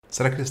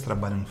Será que eles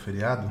trabalham no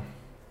feriado?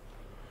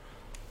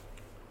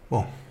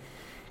 Bom,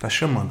 tá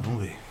chamando,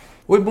 vamos ver.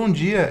 Oi, bom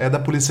dia, é da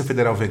Polícia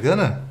Federal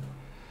Vegana?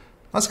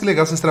 Nossa, que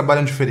legal, vocês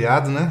trabalham de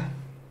feriado, né?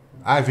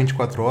 Ah, é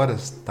 24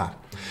 horas? Tá.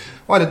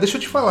 Olha, deixa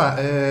eu te falar,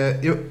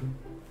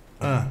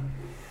 Ah,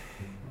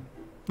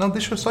 não,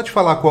 deixa eu só te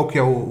falar qual que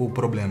é o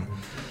problema.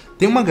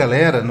 Tem uma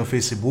galera no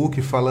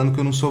Facebook falando que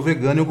eu não sou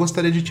vegano e eu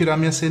gostaria de tirar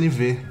minha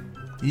CNV.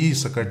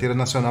 Isso, a Carteira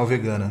Nacional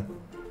Vegana.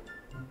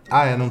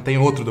 Ah, não tem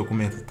outro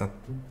documento, tá?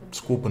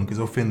 Desculpa, não quis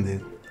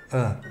ofender.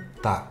 Ah,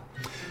 tá.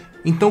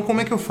 Então,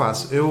 como é que eu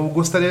faço? Eu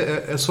gostaria...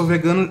 Eu sou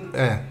vegano...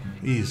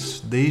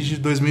 Isso, desde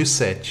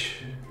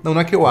 2007. Não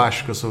é que eu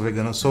acho que eu sou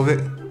vegano, eu sou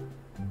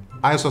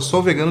eu só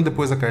sou vegano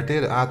depois da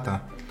carteira? Ah,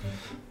 tá.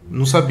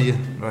 Não sabia,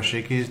 eu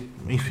achei que...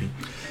 Enfim.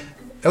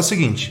 É o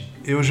seguinte,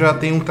 eu já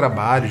tenho um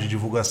trabalho de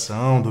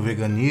divulgação do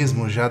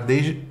veganismo já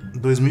desde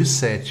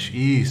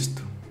 2007.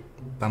 Isto.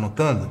 Tá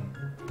anotando?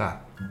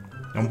 Tá.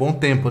 É um bom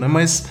tempo, né?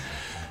 Mas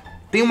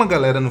tem uma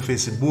galera no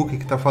Facebook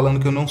que tá falando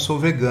que eu não sou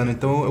vegano,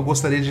 então eu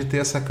gostaria de ter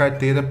essa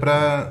carteira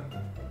pra...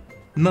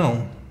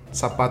 Não,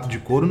 sapato de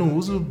couro não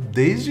uso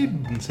desde,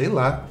 sei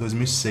lá,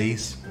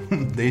 2006.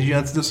 Desde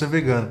antes de eu ser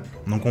vegano.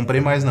 Não comprei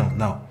mais, não.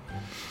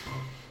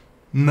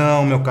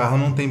 Não, meu carro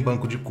não tem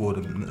banco de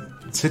couro.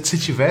 Se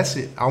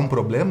tivesse, há um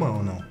problema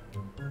ou não?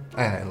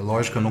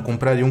 Lógico, eu não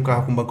compraria um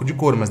carro com banco de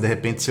couro, mas de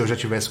repente se eu já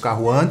tivesse o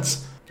carro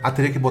antes,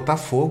 teria que botar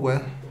fogo,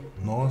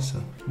 Nossa.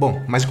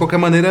 Bom, mas de qualquer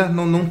maneira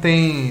não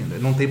tem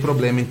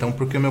problema então,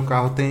 porque o meu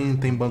carro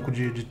tem banco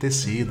de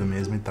tecido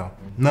mesmo e tal.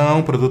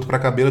 Não, produto para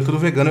cabelo é tudo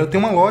vegano. Eu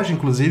tenho uma loja,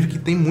 inclusive, que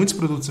tem muitos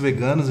produtos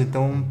veganos,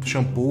 então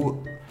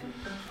shampoo...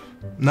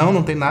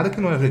 Não tem nada que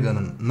não é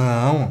vegano.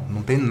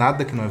 Não tem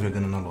nada que não é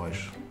vegano na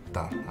loja.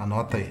 Tá,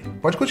 anota aí.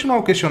 Pode continuar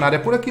o questionário, é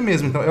por aqui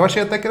mesmo. Então, eu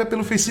achei até que era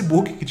pelo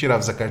Facebook que tirava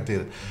essa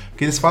carteira.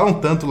 Porque eles falam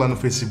tanto lá no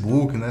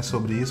Facebook, né,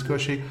 sobre isso, que eu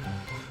achei...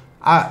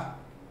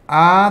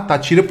 Tá,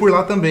 tira por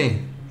lá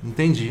também.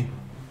 Entendi.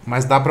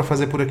 Mas dá pra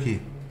fazer por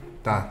aqui.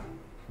 Tá.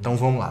 Então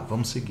vamos lá,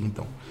 vamos seguir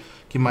então.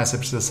 O que mais você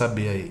precisa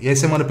saber aí? E aí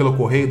você manda pelo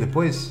correio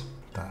depois?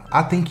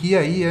 Tá. Tem que ir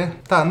aí,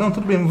 Tá, não,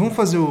 tudo bem, vamos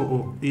fazer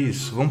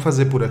isso, vamos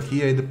fazer por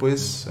aqui, aí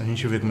depois a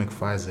gente vê como é que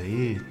faz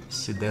aí,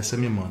 se der você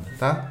me manda,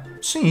 tá?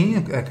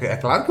 Sim, é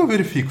claro que eu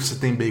verifico se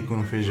tem bacon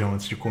no feijão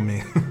antes de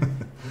comer.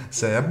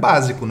 Isso é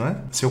básico, não é?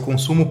 Se eu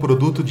consumo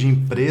produto de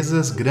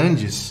empresas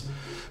grandes,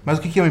 mas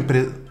o que é uma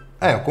empresa?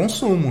 Eu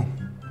consumo.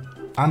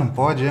 Não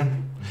pode,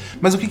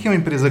 Mas o que é uma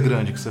empresa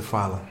grande que você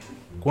fala?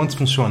 Quantos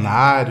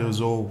funcionários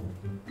ou...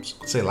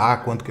 sei lá,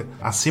 quanto que...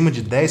 acima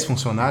de 10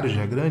 funcionários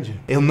já é grande?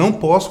 Eu não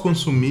posso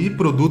consumir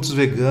produtos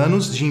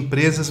veganos de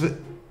empresas...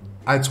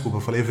 desculpa,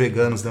 eu falei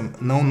veganos.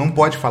 Não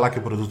pode falar que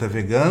o produto é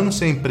vegano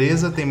se a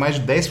empresa tem mais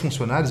de 10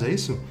 funcionários, é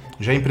isso?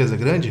 Já é empresa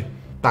grande?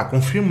 Tá,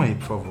 confirma aí,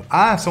 por favor.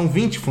 São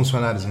 20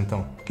 funcionários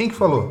então. Quem que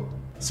falou?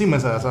 Sim,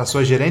 mas a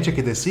sua gerente é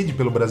que decide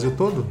pelo Brasil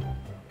todo?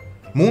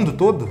 Mundo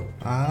todo?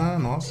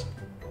 Nossa.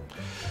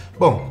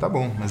 Bom, tá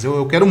bom, mas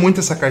eu quero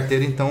muito essa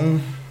carteira, então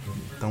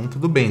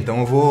tudo bem. Então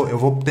eu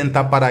vou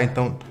tentar parar,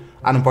 então...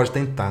 não pode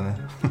tentar, né?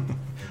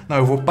 Não,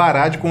 eu vou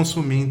parar de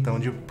consumir, então,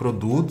 de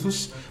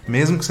produtos,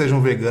 mesmo que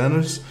sejam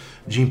veganos,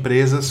 de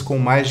empresas com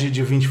mais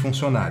de 20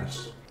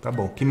 funcionários. Tá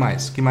bom, que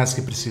mais? Que mais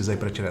que precisa aí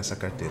para tirar essa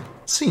carteira?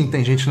 Sim,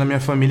 tem gente na minha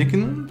família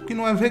que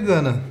não é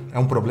vegana. É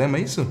um problema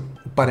isso?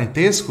 O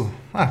parentesco?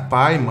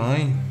 Pai,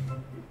 mãe.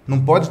 Não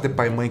pode ter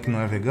pai e mãe que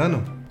não é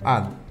vegano?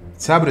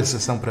 Você abre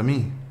exceção para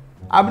mim?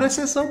 Abre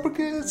exceção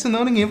porque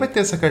senão ninguém vai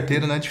ter essa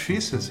carteira, não é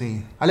difícil,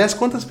 assim. Aliás,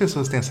 quantas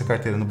pessoas têm essa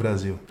carteira no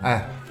Brasil?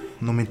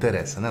 Não me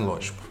interessa, né?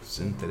 Lógico.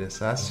 Se não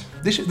interessasse...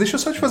 Deixa eu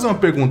só te fazer uma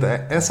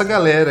pergunta. Essa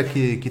galera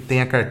que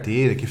tem a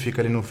carteira, que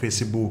fica ali no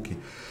Facebook,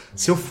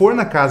 se eu for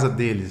na casa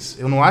deles,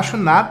 eu não acho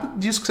nada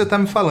disso que você tá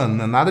me falando,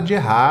 né? Nada de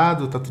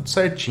errado, tá tudo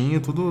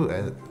certinho, tudo...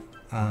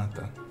 tá.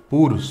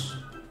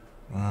 Puros.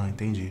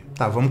 Entendi.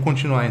 Tá, vamos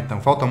continuar então.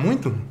 Falta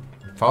muito?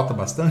 Falta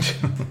bastante?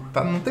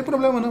 Tá, não tem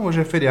problema não,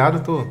 hoje é feriado,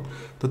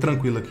 tô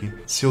tranquilo aqui.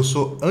 Se eu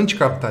sou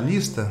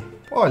anticapitalista,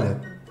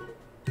 olha,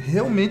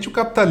 realmente o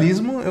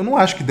capitalismo eu não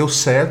acho que deu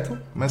certo,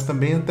 mas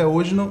também até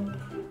hoje não...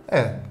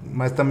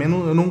 mas também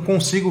eu não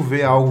consigo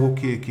ver algo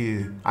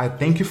que eu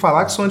tenho que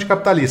falar que sou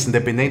anticapitalista,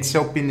 independente se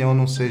a opinião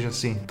não seja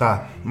assim.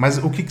 Tá, mas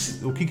o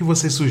que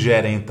vocês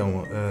sugerem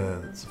então?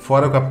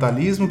 Fora o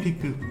capitalismo,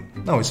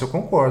 Não, isso eu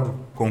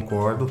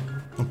concordo.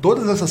 Então,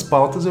 todas essas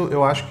pautas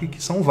eu acho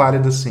que são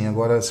válidas, sim.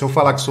 Agora, se eu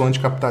falar que sou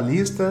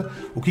anticapitalista,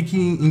 o que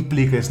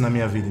implica isso na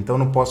minha vida? Então, eu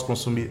não posso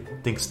consumir...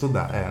 Tem que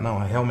estudar.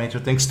 Realmente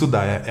eu tenho que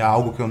estudar. É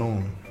algo que eu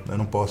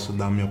não posso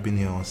dar minha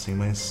opinião, assim,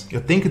 mas...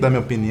 Eu tenho que dar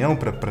minha opinião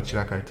pra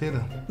tirar a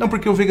carteira? Não,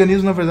 porque o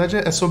veganismo, na verdade,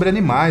 é sobre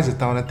animais e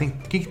tal, né?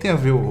 O que tem a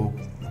ver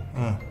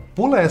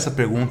Pula essa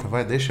pergunta,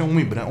 vai. Deixa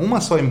uma em branco.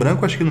 Uma só em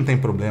branco, acho que não tem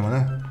problema,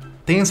 né?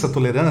 Tem essa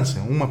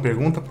tolerância? Uma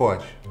pergunta,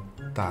 pode.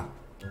 Tá.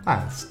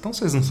 Então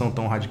vocês não são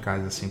tão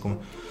radicais assim como...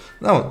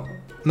 Não,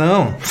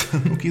 Não,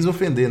 não quis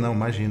ofender, não,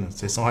 imagina.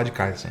 Vocês são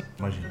radicais, sim,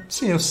 imagina.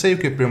 Sim, eu sei o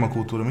que é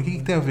permacultura, mas o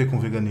que tem a ver com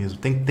veganismo?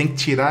 Tem que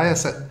tirar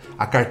essa...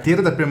 A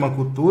carteira da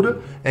permacultura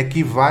é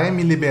que vai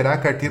me liberar a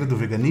carteira do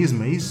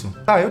veganismo, é isso?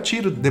 Tá, eu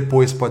tiro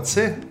depois, pode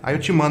ser? Aí eu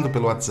te mando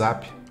pelo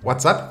WhatsApp.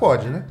 WhatsApp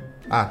pode, né?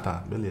 Ah,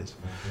 tá, beleza.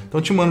 Então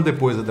eu te mando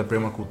depois a da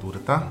permacultura,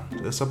 tá?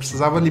 Eu só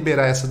precisava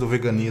liberar essa do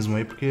veganismo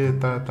aí, porque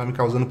tá me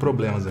causando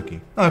problemas aqui.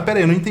 Não, mas pera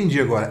aí, eu não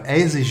entendi agora. É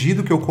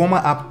exigido que eu coma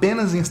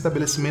apenas em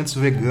estabelecimentos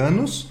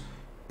veganos,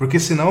 porque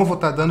senão eu vou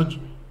estar dando...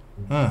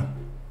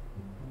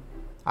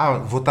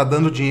 vou estar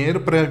dando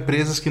dinheiro para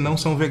empresas que não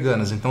são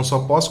veganas, então só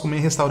posso comer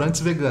em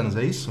restaurantes veganos,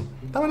 é isso?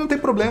 Tá, mas não tem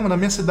problema, na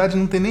minha cidade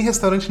não tem nem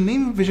restaurante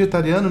nem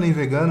vegetariano nem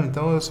vegano,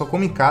 então eu só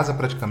como em casa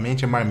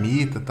praticamente, é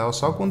marmita e tal,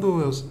 só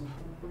quando eu...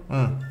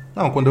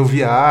 Não, quando eu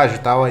viajo e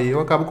tal, aí eu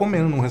acabo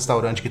comendo num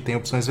restaurante que tem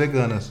opções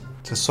veganas.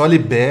 Você só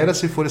libera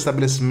se for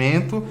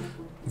estabelecimento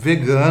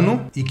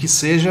vegano e que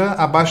seja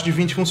abaixo de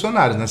 20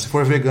 funcionários, né? Se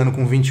for vegano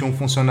com 21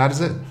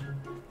 funcionários,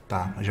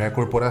 tá, já é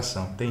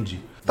corporação, entendi.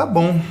 Tá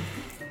bom,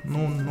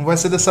 não vai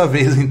ser dessa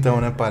vez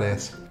então, né,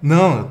 parece.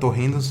 Não, eu tô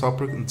rindo só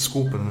por...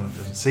 Desculpa,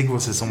 eu sei que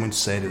vocês são muito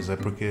sérios, é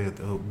porque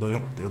eu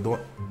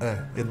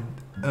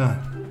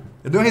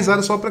dei uma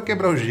risada só pra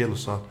quebrar o gelo,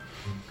 só.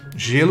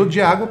 Gelo de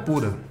água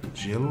pura.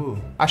 Gelo...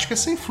 Acho que é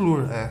sem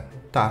flúor,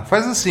 Tá,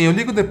 faz assim, eu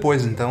ligo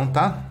depois então,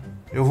 tá?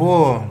 Eu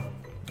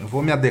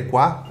vou me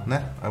adequar,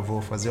 né? Eu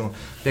vou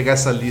pegar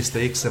essa lista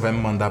aí que você vai me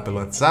mandar pelo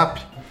WhatsApp.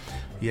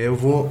 E aí eu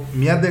vou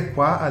me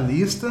adequar à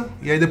lista.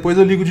 E aí depois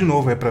eu ligo de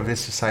novo aí pra ver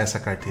se sai essa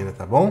carteira,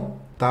 tá bom?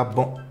 Tá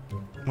bom.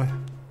 Ué,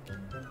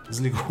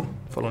 desligou.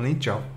 Falou nem tchau.